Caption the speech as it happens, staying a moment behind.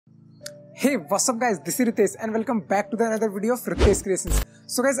Hey what's up guys, this is Ritesh and welcome back to the another video of Ritesh creations.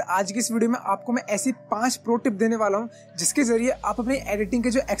 So guys, आज की इस video में आपको मैं ऐसी 5 प्रो टिप देने वाला हूं जिसके जरिए आप अपनी एडिटिंग के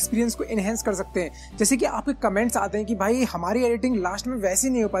जो एक्सपीरियंस को एनहेंस कर सकते हैं। जैसे कि आपके कमेंट्स आते हैं कि भाई हमारी एडिटिंग लास्ट में वैसी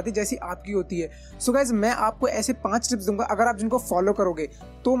नहीं हो पाती जैसी आपकी होती है। सो गाइस, मैं आपको ऐसे 5 टिप्स दूंगा, अगर आप जिनको फॉलो करोगे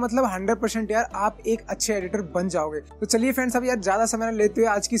तो मतलब 100% यार आप एक अच्छे एडिटर बन जाओगे। तो चलिए फ्रेंड्स, अब यार ज्यादा समय लेते हुए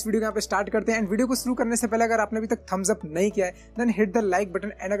आज की इस वीडियो को यहाँ पे स्टार्ट करते हैं। एंड वीडियो को शुरू करने से पहले अगर आपने अभी तक थम्स अप नहीं किया है then hit the like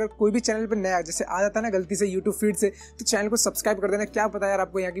button. And अगर कोई भी चैनल पे नया जैसे आ जाता है ना गलती से यूट्यूब फीड से, तो चैनल को सब्सक्राइब कर देना। क्या पता यार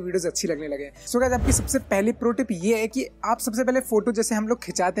आपको यहाँ की वीडियोस अच्छी लगने लगे। सो गाइस, आपकी सबसे पहली प्रो टिप ये है कि आप सबसे पहले फोटो जैसे हम लोग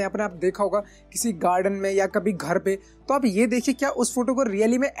खिंचाते हैं अपने, आप देखा होगा किसी गार्डन में या कभी घर पे, तो आप ये देखिए क्या उस फोटो को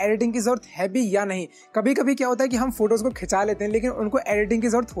रियली में एडिटिंग की जरूरत है भी या नहीं। कभी कभी क्या होता है कि हम फोटोज को खिंचा लेते हैं लेकिन उनको एडिटिंग की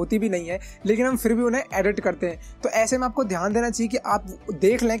जरूरत होती भी नहीं है, लेकिन हम फिर भी उन्हें एडिट करते हैं। तो ऐसे में आपको ध्यान देना चाहिए कि आप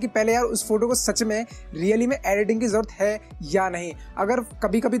देख लें कि पहले यार उस फोटो को सच में रियली में एडिटिंग की जरूरत है या नहीं। अगर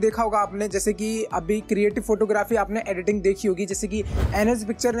कभी कभी देखा होगा आपने, जैसे कि अभी क्रिएटिव फोटोग्राफी आपने एडिटिंग देखी होगी, जैसे कि एनएस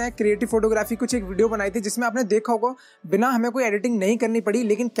पिक्चर ने क्रिएटिव फोटोग्राफी कुछ एक वीडियो बनाई थी जिसमें आपने देखा होगा बिना हमें कोई एडिटिंग नहीं करनी पड़ी,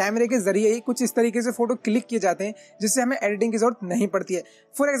 लेकिन कैमरे के जरिए ही कुछ इस तरीके से फोटो क्लिक किए जाते हैं जिससे हमें एडिटिंग की जरूरत नहीं पड़ती है।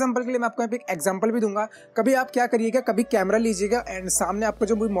 फॉर एग्जांपल के लिए मैं आपको एक एग्जांपल भी दूंगा। कभी आप क्या करिएगा, कभी कैमरा लीजिएगा एंड सामने आपका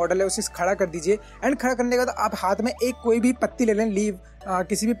जो भी मॉडल है उसे खड़ा कर दीजिए। एंड खड़ा करने के बाद आप हाथ में एक कोई भी पत्ती ले लें, लीव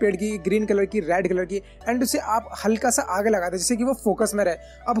किसी भी पेड़ की, ग्रीन कलर की, रेड कलर की, एंड उसे आप हल्का सा आगे लगा दें जिससे कि वो फोकस में रहे।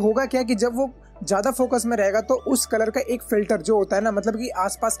 अब होगा क्या कि जब वो ज्यादा फोकस में रहेगा तो उस कलर का एक फिल्टर जो होता है ना, मतलब कि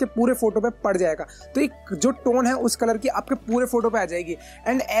आसपास के पूरे फोटो पे पड़ जाएगा, तो एक जो टोन है उस कलर की आपके पूरे फोटो पे आ जाएगी।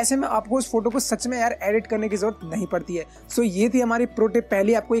 एंड ऐसे में आपको उस फोटो को सच में यार एडिट करने की जरूरत नहीं पड़ती है। सो ये थी हमारी प्रो टिप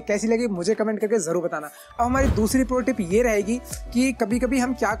पहली। आपको ये कैसी लगी मुझे कमेंट करके जरूर बताना। अब हमारी दूसरी प्रो टिप ये रहेगी कि कभी कभी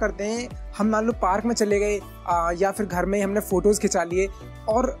हम क्या करते हैं, हम मान लो पार्क में चले गए या फिर घर में हमने फोटोज खिंचा लिए,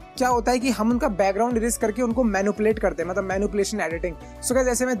 और क्या होता है कि हम उनका बैकग्राउंड इरेज करके उनको मैनिपुलेट करते हैं, मतलब मैनिपुलेशन एडिटिंग। सो गाइस,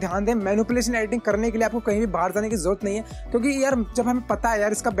 ऐसे में ध्यान दें, मैनिपुलेशन एडिटिंग करने के लिए आपको कहीं भी बाहर जाने की जरूरत नहीं है, क्योंकि यार जब हमें पता है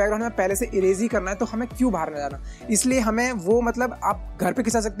यार इसका बैकग्राउंड हमें पहले से इरेज ही करना है तो हमें क्यों बाहर न जाना। इसलिए हमें वो मतलब आप घर पे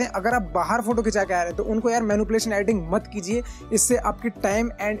खिंचा सकते हैं। अगर आप बाहर फोटो खिंचा के आ रहे हैं तो उनको यार मैनिपुलेशन एडिटिंग मत कीजिए, इससे आपकी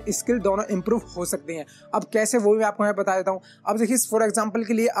टाइम एंड स्किल दोनों इंप्रूव हो सकते हैं। अब कैसे वो भी आपको मैं बता देता हूँ। अब देखिए फॉर एग्जाम्पल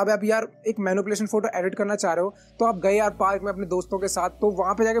के लिए, अब आप यार एक मैनिपुलेशन फोटो एडिट करना चाह रहे हो तो आप गए यार पार्क में अपने दोस्तों के साथ, तो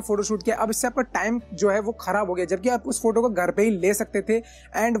वहां पे जाके फोटो शूट किया। अब इससे आपका टाइम जो है वो खराब हो गया, जबकि आप उस फोटो को घर पे ही ले सकते थे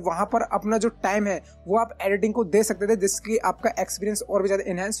एंड वहां पर अपना जो टाइम है वो आप एडिटिंग को दे सकते थे, जिसकी आपका एक्सपीरियंस और भी ज्यादा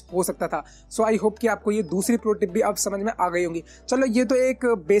एनहांस हो सकता था। सो आई होप कि आपको ये दूसरी प्रो टिप भी अब समझ में आ गई होंगी। चलो, ये तो एक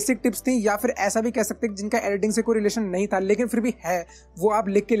बेसिक टिप्स थी, या फिर ऐसा भी कह सकते हैं जिनका एडिटिंग से कोई रिलेशन नहीं था लेकिन फिर भी है, वो आप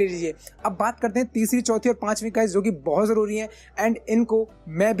लिख के ले लीजिए। अब बात करते हैं तीसरी, चौथी और पांचवी गाइस, जो कि बहुत जरूरी है एंड इनको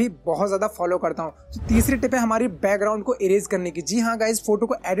मैं भी बहुत ज्यादा फॉलो करता हूँ। तो तीसरी टिप है हमारी बैकग्राउंड को इरेज करने की। जी हाँ गाइस, फोटो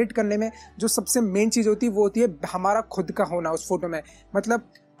को एडिट करने में जो सबसे मेन चीज होती है वो होती है हमारा खुद का होना उस फोटो में। मतलब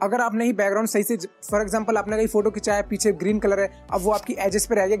अगर आपने ही बैकग्राउंड सही से, फॉर एग्जांपल आपने कहीं फोटो खिंचाया, पीछे ग्रीन कलर है, अब वो आपकी एजेस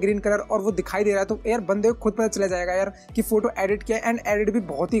पे रह गया ग्रीन कलर और वो दिखाई दे रहा है, तो यार बंदे को खुद पता चला जाएगा यार कि फोटो एडिट किया है एंड एडिट भी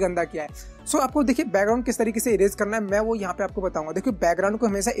बहुत ही गंदा किया है। सो आपको देखिए बैकग्राउंड किस तरीके से इरेज करना है, मैं वो यहाँ पे आपको बताऊंगा। देखिए बैकग्राउंड को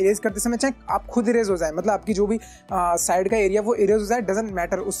हमेशा इरेज करते समय चाहे आप खुद इरेज हो जाए, मतलब आपकी जो भी साइड का एरिया वो इरेज हो जाए, डजंट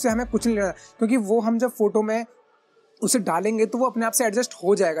मैटर, उससे हमें कुछ नहीं लेना, क्योंकि वो हम जब फोटो में उसे डालेंगे तो वो अपने आप से एडजस्ट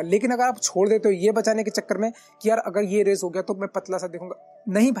हो जाएगा। लेकिन अगर आप छोड़ देते हो ये बचाने के चक्कर में कि यार अगर ये रेस हो गया तो मैं पतला सा दिखूंगा,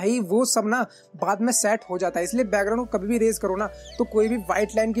 नहीं भाई, वो सब ना बाद में सेट हो जाता है। इसलिए बैकग्राउंड को कभी भी रेस करो ना तो कोई भी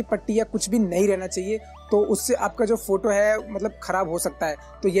व्हाइट लाइन की पट्टी या कुछ भी नहीं रहना चाहिए, तो उससे आपका जो फोटो है मतलब खराब हो सकता है।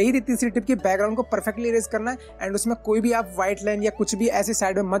 तो यही थी तीसरी टिप की बैकग्राउंड को परफेक्टली इरेज करना है एंड उसमें कोई भी आप व्हाइट लाइन या कुछ भी ऐसे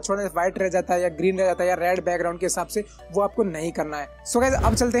साइड में मत छोड़ना, व्हाइट रह जाता है या ग्रीन रह जाता है या रेड बैकग्राउंड के हिसाब से, वो आपको नहीं करना है। सो गाइस,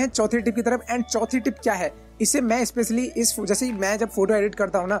 अब चलते हैं चौथी टिप की तरफ। एंड चौथी टिप क्या है, इसे मैं स्पेशली जैसे मैं जब फोटो एडिट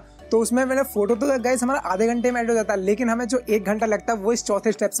करता हूँ ना तो उसमें मैंने फोटो तो गाइस हमारा आधे घंटे में एडिट हो जाता है, लेकिन हमें जो 1 घंटा लगता है वो इस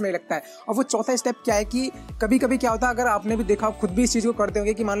चौथे स्टेप्स में लगता है। और वो चौथा स्टेप क्या है कि कभी कभी क्या होता है, अगर आपने भी देखा, खुद भी इस चीज को करते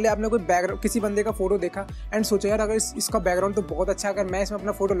होंगे कि मान लिया आपने कोई बैकग्राउंड किसी बंदे का फोटो देखा एंड सोचा यार अगर इसका बैकग्राउंड तो बहुत अच्छा है, अगर मैं इसमें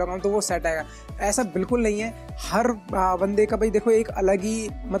अपना फोटो लगाऊं तो वो सेट आएगा। ऐसा बिल्कुल नहीं है। हर बंदे का भाई देखो एक अलग ही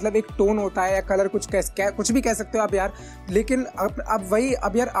मतलब एक टोन होता है या कलर, कुछ भी कह सकते हो आप यार, लेकिन अब वही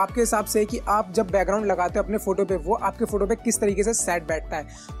अब यार आपके हिसाब से कि आप जब बैकग्राउंड लगाते हो अपने फोटो पे वो आपके फोटो पे किस तरीके से सेट बैठता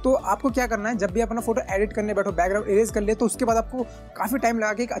है। तो आपको क्या करना है, जब भी अपना फोटो एडिट करने बैठो, बैकग्राउंड इरेज कर ले, तो उसके बाद आपको काफी टाइम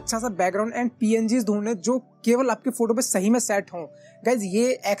लगा के एक अच्छा सा बैकग्राउंड एंड पीएनजीज ढूंढने जो केवल आपके फोटो पे सही में सेट हों। गाइज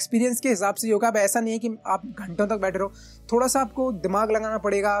ये एक्सपीरियंस के हिसाब से होगा। अब ऐसा नहीं है कि आप घंटों तक बैठे रहो, थोड़ा सा आपको दिमाग लगाना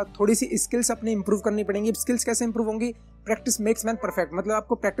पड़ेगा, थोड़ी सी स्किल्स अपनी इंप्रूव करनी पड़ेंगी। स्किल्स कैसे इंप्रूव होंगी, प्रैक्टिस मेक्स मैन परफेक्ट, मतलब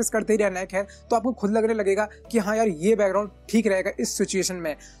आपको प्रैक्टिस करते ही रहना है। खैर, तो आपको खुद लगने लगेगा कि हाँ यार ये बैकग्राउंड ठीक रहेगा इस सिचुएशन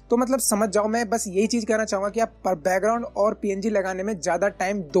में। तो मतलब समझ जाओ, मैं बस यही चीज कहना चाहूंगा कि आप बैकग्राउंड और पीएनजी लगाने में ज्यादा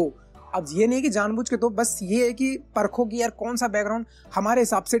टाइम दो। अब ये नहीं कि जानबूझ के, तो बस ये है कि परखो कि यार कौन सा बैकग्राउंड हमारे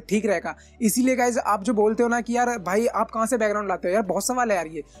हिसाब से ठीक रहेगा। इसीलिए गाइज आप जो बोलते हो ना कि यार भाई आप कहाँ से बैकग्राउंड लाते हो, यार बहुत सवाल है यार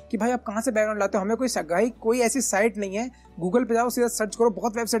ये कि भाई आप कहाँ से बैकग्राउंड लाते हो। हमें कोई ऐसी साइट नहीं है, गूगल पे जाओ सीधा सर्च करो,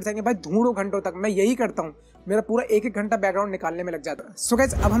 बहुत वेबसाइट आएंगे भाई, ढूंढो घंटों तक। मैं यही करता हूँ, मेरा पूरा एक घंटा बैकग्राउंड निकालने में लग जाता है। सो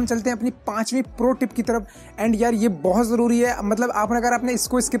गाइस अब हम चलते हैं अपनी 5वीं प्रो टिप की तरफ। एंड यार ये बहुत जरूरी है, मतलब आपने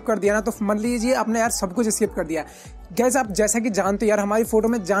इसको स्किप कर दिया ना तो मान लीजिए आपने यार सब कुछ स्किप कर दिया। गाइस आप जैसा कि जानते हो यार, हमारी फोटो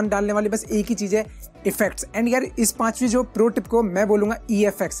में जान डालने वाली बस एक ही चीज है, इफेक्ट्स। एंड यार इस 5वीं जो प्रो टिप को मैं बोलूंगा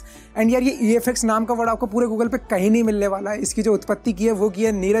EFX। एंड यार ये EFX नाम का वर्ड आपको पूरे गूगल पे कहीं नहीं मिलने वाला है। इसकी जो उत्पत्ति की है वो की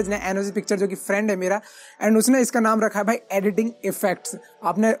है नीरज ने, एनोजी पिक्चर जो कि फ्रेंड है मेरा, एंड उसने इसका नाम रखा है भाई एडिटिंग इफेक्ट्स।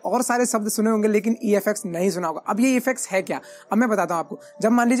 आपने और सारे शब्द सुने होंगे लेकिन EFX नहीं सुना होगा। अब ये इफेक्ट्स है क्या, अब मैं बताता हूँ आपको।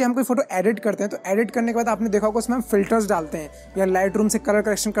 जब मान लीजिए हम कोई फोटो एडिट करते हैं तो एडिट करने के बाद आपने देखा होगा उसमें हम फिल्टर्स डालते हैं या लाइट रूम से कलर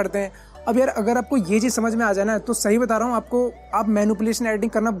करेक्शन करते हैं। अब यार अगर आपको ये चीज समझ में आ जाए ना तो सही बता रहा हूँ आपको, आप मैनिपुलेशन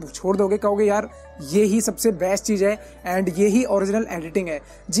एडिटिंग करना छोड़ दोगे, कहोगे यार ये ही सबसे बेस्ट चीज है एंड ये ही ओरिजिनल एडिटिंग है।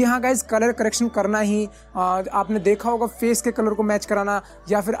 जी हाँ गाइज, कलर करेक्शन करना ही आपने देखा होगा, फेस के कलर को मैच कराना,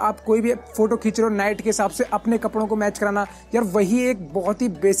 या फिर आप कोई भी फोटो खींच रहे हो नाइट के हिसाब से अपने कपड़ों को मैच कराना, यार वही एक बहुत ही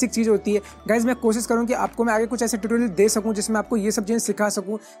बेसिक चीज होती है। गाइज मैं कोशिश करूँ कि आपको मैं आगे कुछ ऐसे ट्यूटोरियल दे सकूँ जिसमें आपको ये सब चीजें सिखा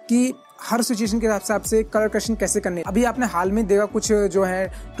सकूँ कि हर सिचुएशन के हिसाब से कलर करेक्शन कैसे करनी है। अभी आपने हाल में देखा कुछ जो है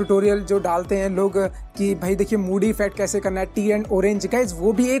ट्यूटोरियल जो डालते हैं लोग कि भाई देखिए मूडी इफेक्ट कैसे करना है, टी एंड ऑरेंज। गाइस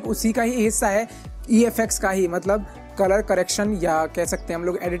वो भी एक उसी का ही हिस्सा है, EFX का ही, मतलब कलर करेक्शन या कह सकते हैं हम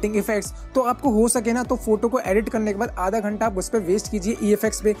लोग एडिटिंग इफेक्ट्स। तो आपको हो सके ना तो फोटो को एडिट करने के बाद आधा घंटा आप उस पर वेस्ट कीजिए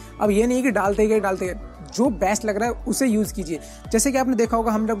EFX पे। अब ये नहीं कि डालते गए, जो बेस्ट लग रहा है उसे यूज कीजिए। जैसे कि आपने देखा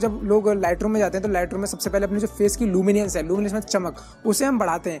होगा हम लोग जब लाइट रूम में जाते हैं तो लाइट रूम में सबसे पहले अपने जो फेस की लुमिनेंस में चमक, उसे हम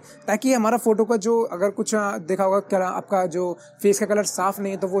बढ़ाते हैं ताकि हमारा फोटो का जो अगर कुछ देखा होगा क्या आपका जो फेस का कलर साफ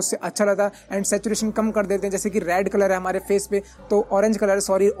नहीं है तो वो उससे अच्छा लगता है। एंड सैचुरेशन कम कर देते हैं, जैसे कि रेड कलर है हमारे फेस पे तो ऑरेंज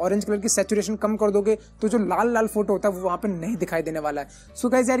कलर की सैचुरेशन कम कर दोगे तो जो लाल लाल फोटो होता है वो वहाँ पे नहीं दिखाई देने वाला है। सो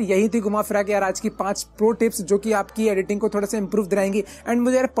गाइस यार यही थी घुमा फिरा के यार आज की 5 प्रो टिप्स जो कि आपकी एडिटिंग को थोड़ा सा इंप्रूव दिलाएंगी। एंड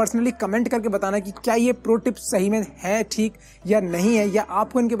मुझे यार पर्सनली कमेंट करके बताना कि क्या ये प्रो टिप्स सही में है ठीक या नहीं है, या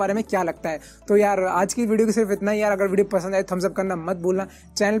आपको इनके बारे में क्या लगता है। तो यार आज की वीडियो को सिर्फ इतना ही। यार अगर वीडियो पसंद आए थम्स अप करना मत भूलना।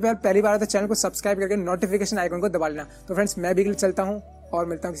 चैनल पे यार पहली बार है तो चैनल को सब्सक्राइब करके नोटिफिकेशन आइकन को दबा लेना। तो फ्रेंड्स मैं भी चलता हूँ और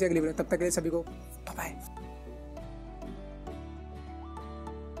मिलता हूँ किसी अगली वीडियो, तब तक के लिए सभी को बाय बाय।